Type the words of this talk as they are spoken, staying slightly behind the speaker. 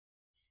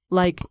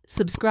Like,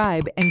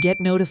 subscribe, and get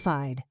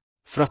notified.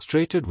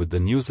 Frustrated with the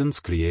nuisance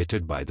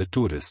created by the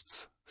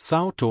tourists,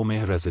 Sao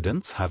Tome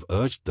residents have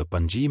urged the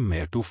Panjim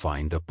mayor to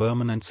find a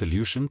permanent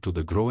solution to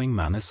the growing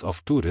menace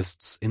of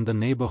tourists in the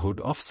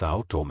neighborhood of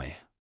Sao Tome.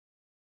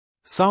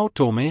 Sao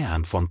Tome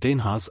and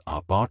Fontainhas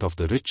are part of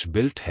the rich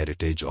built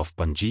heritage of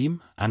Panjim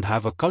and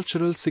have a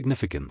cultural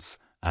significance,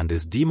 and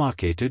is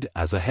demarcated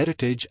as a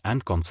heritage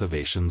and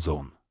conservation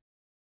zone.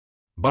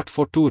 But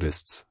for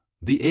tourists,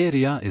 the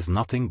area is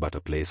nothing but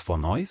a place for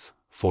noise,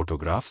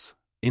 photographs,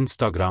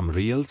 Instagram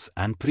reels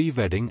and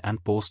pre-wedding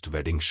and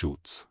post-wedding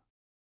shoots.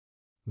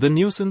 The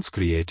nuisance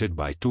created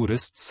by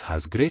tourists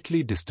has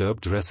greatly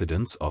disturbed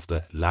residents of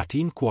the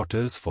Latin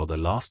quarters for the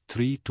last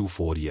 3 to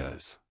 4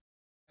 years.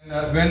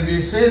 When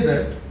we say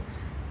that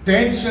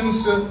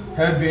tensions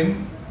have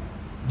been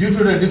due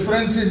to the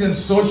differences in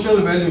social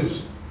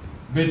values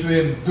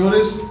between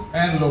tourists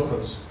and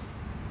locals.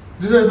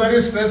 This is a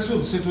very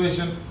stressful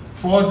situation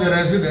for the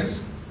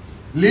residents,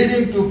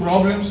 leading to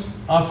problems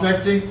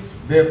affecting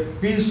the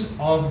peace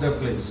of the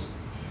place.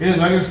 It is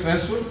very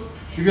stressful.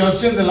 If you have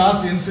seen the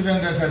last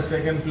incident that has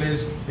taken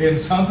place in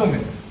Sao Tome,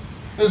 it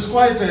was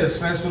quite a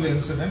stressful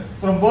incident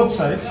from both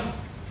sides,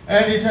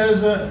 and it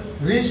has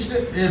reached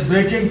a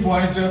breaking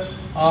point,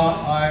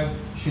 I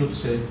should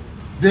say.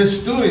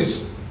 These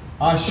tourists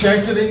are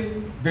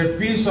shattering the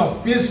peace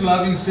of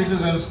peace-loving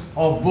citizens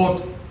of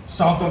both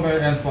Sao Tome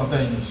and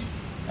Fontainhas.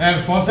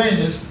 And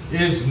Fontainhas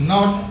is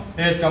not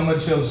a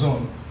commercial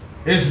zone.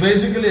 It's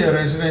basically a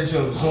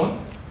residential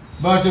zone.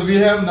 But we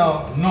have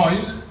now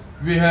noise,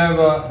 we have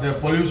the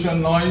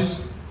pollution noise,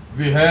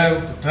 we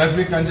have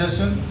traffic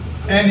congestion,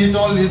 and it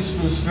all leads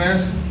to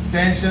stress,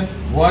 tension,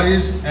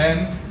 worries,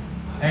 and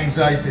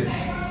anxieties.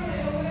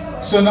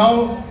 So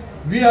now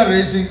we are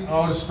raising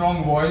our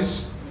strong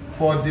voice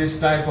for this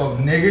type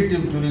of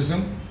negative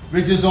tourism,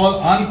 which is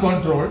all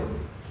uncontrolled,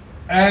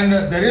 and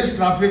there is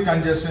traffic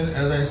congestion,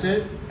 as I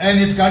said,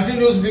 and it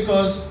continues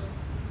because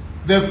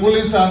the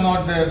police are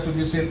not there to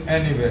be seen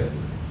anywhere.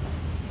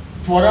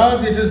 For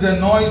us, it is the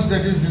noise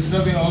that is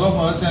disturbing all of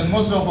us, and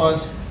most of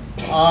us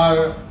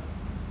are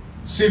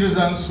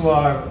citizens who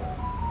are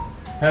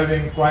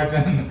having quite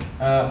an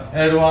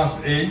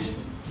advanced age.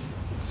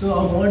 So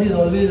our ward is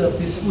always a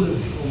peaceful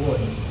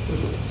ward.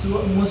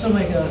 So most of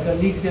my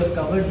colleagues, they have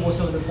covered most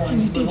of the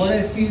points. But what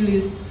I feel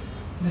is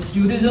this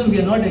tourism, we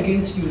are not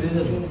against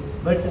tourism,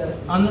 but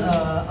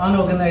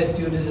unorganized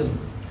tourism.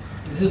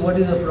 This is what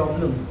is the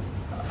problem.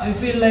 I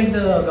feel like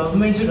the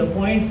government should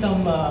appoint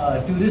some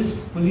tourist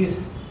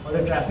police or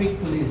a traffic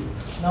police.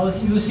 Now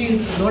you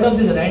see a lot of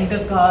these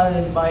rental cars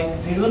and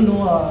bikes, they don't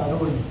know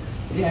roads.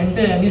 They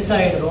enter any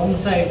side, wrong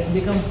side, and they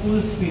come full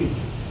speed.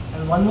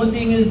 And one more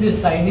thing is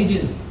these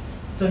signages.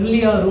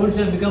 Suddenly our roads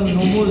have become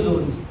no more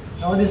zones.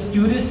 Now these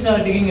tourists are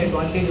taking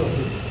advantage of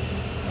it.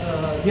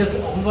 They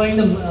are occupying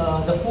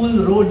the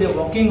full road, they are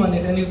walking on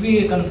it, and if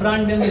we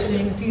confront them, they are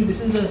saying, see, this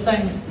is the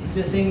signs,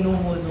 they are saying no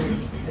more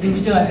zones. I think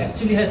which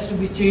actually has to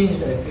be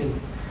changed, I feel.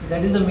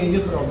 That is a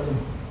major problem.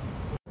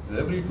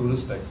 Every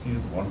tourist taxi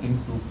is wanting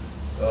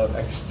to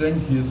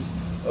extend his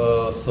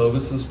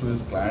services to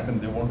his client, and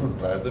they want to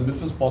drive them.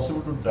 If it's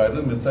possible to drive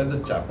them inside the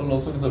chapel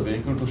also with the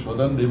vehicle to show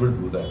them, they will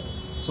do that.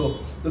 So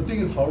the thing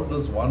is, how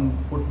does one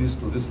put these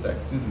tourist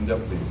taxis in their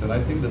place? And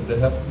I think that there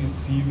have to be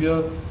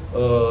severe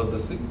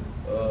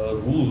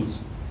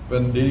rules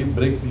when they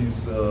break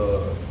these,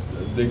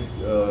 they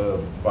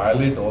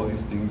violate all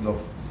these things of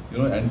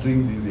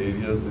entering these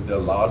areas with their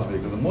large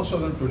vehicles. And most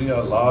of them today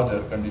are large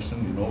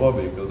air-conditioned Innova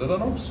vehicles that are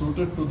not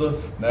suited to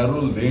the narrow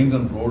lanes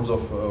and roads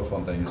of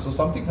Fontainhas. So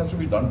something has to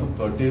be done to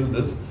curtail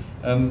this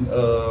and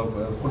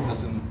put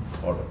this in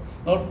order.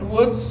 Now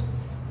towards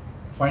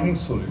finding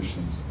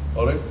solutions.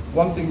 All right.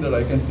 One thing that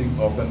I can think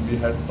of, and we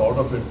had thought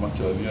of it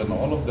much earlier, and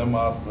all of them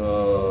are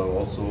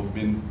also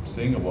been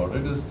saying about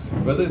it, is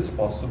whether it's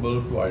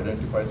possible to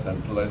identify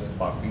centralized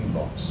parking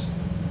lots.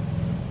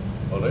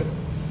 All right.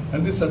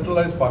 And these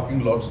centralized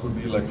parking lots could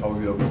be like how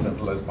we have a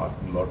centralized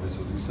parking lot which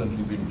has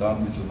recently been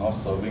done, which is now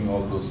serving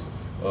all those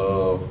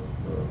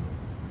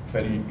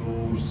ferry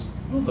tours,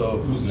 the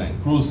cruise line,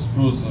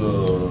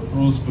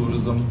 cruise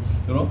tourism,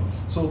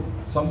 So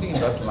something in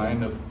that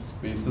line, if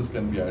spaces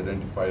can be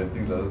identified and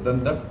things like that,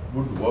 then that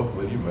would work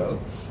very well,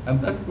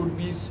 and that could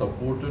be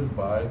supported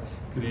by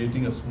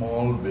creating a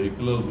small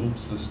vehicular loop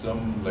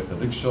system like a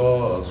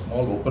rickshaw, a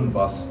small open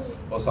bus,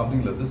 or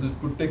something like this. It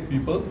could take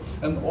people,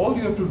 and all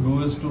you have to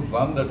do is to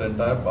run that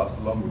entire bus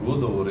along Rua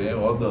d'Ore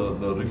or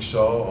the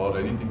rickshaw or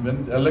anything.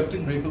 When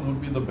electric vehicles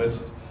would be the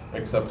best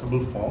acceptable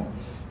form.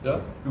 Yeah,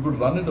 you could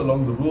run it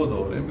along the Rua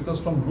d'Ore, because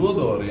from Rua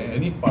d'Ore,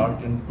 any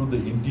part into the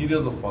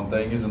interiors of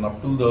Fontainhas and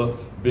up to the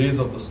base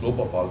of the slope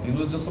of Altino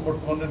is just about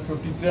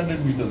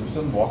 250-300 meters, which is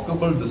a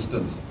walkable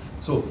distance.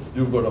 So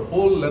you've got a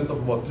whole length of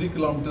about 3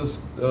 kilometers,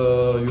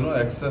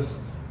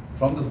 access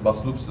from this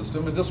bus loop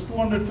system with just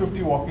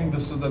 250 walking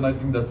distance, and I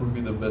think that would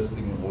be the best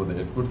thing over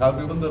there. It could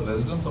help even the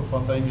residents of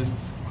Fontainhas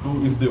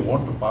to, if they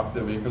want to park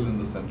their vehicle in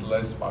the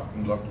centralized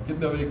parking lot, to keep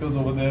their vehicles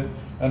over there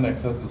and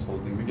access this whole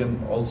thing. We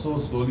can also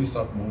slowly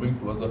start moving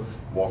towards a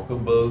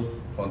walkable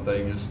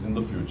Fontainhas in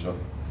the future.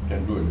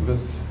 Can do it,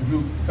 because if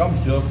you come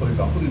here, for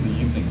example, in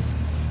the evenings,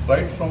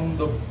 right from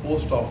the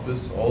post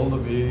office all the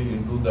way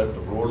into that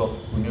road of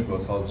Punya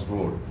Gonsalves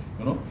Road,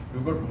 you know,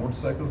 you've got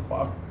motorcycles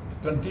parked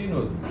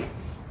continuously.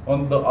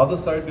 On the other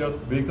side, your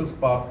vehicles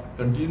parked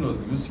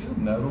continuously. You see a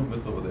narrow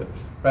width over there.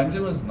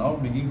 Panjim is now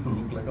beginning to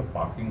look like a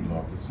parking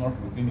lot. It's not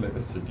looking like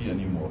a city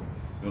anymore.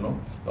 You know,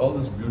 all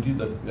this beauty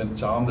that and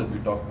charm that we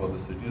talk about the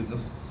city is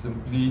just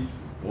simply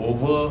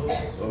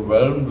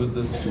overwhelmed with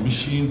these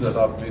machines that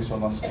are placed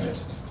on our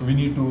streets. So we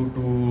need to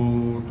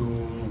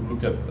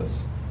look at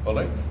this. All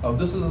right. Now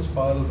this is as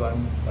far as I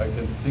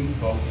can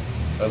think of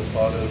as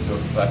far as your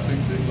traffic,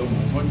 vehicle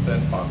movement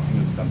and parking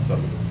is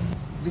concerned.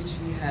 Which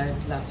we had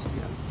last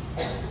year.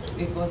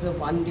 It was a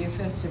one-day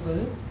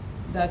festival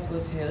that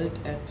was held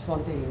at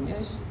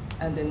Fontainhas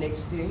and the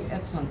next day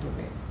at Sao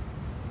Tome.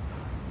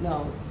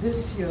 Now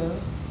this year,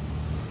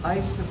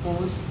 I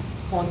suppose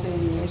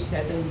Fontainhas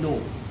said a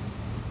no.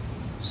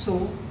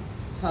 So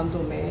Sao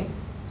Tome,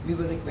 we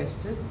were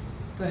requested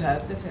to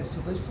have the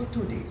festival for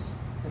 2 days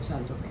at Sao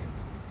Tome.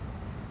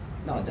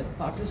 Now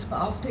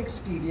after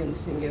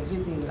experiencing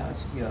everything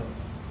last year,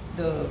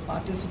 the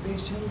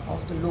participation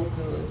of the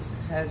locals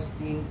has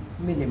been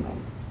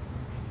minimum.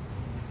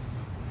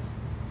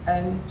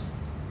 And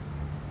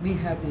we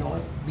have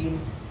not been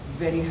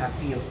very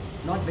happy,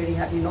 not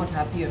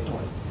happy at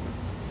all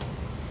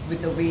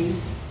with the way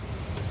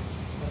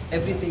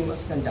everything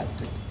was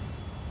conducted.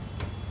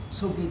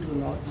 So we do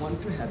not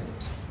want to have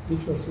it. Which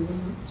festival?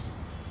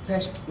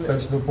 Festa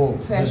do Povo.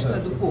 Festa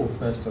do Povo.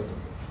 Festa.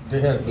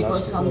 They had It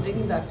was last something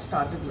year. that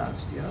started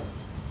last year.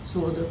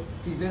 So the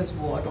previous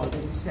ward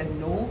already said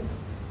no.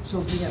 So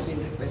we have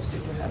been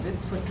requested to have it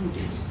for 2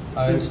 days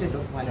instead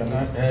of 1 day. Can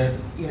I add,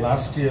 Yes.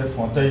 last year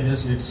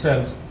Fontainhas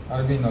itself,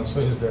 Arvind also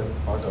is there,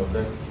 part of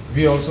that.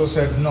 We also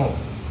said no.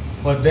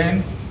 But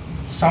then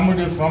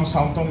somebody from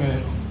Sao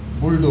Tome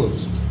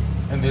bulldozed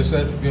and they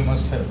said we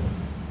must have.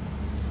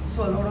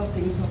 So a lot of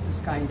things of this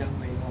kind are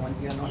going on.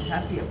 We are not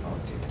happy about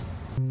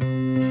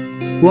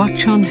it.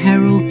 Watch on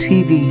Herald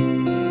TV.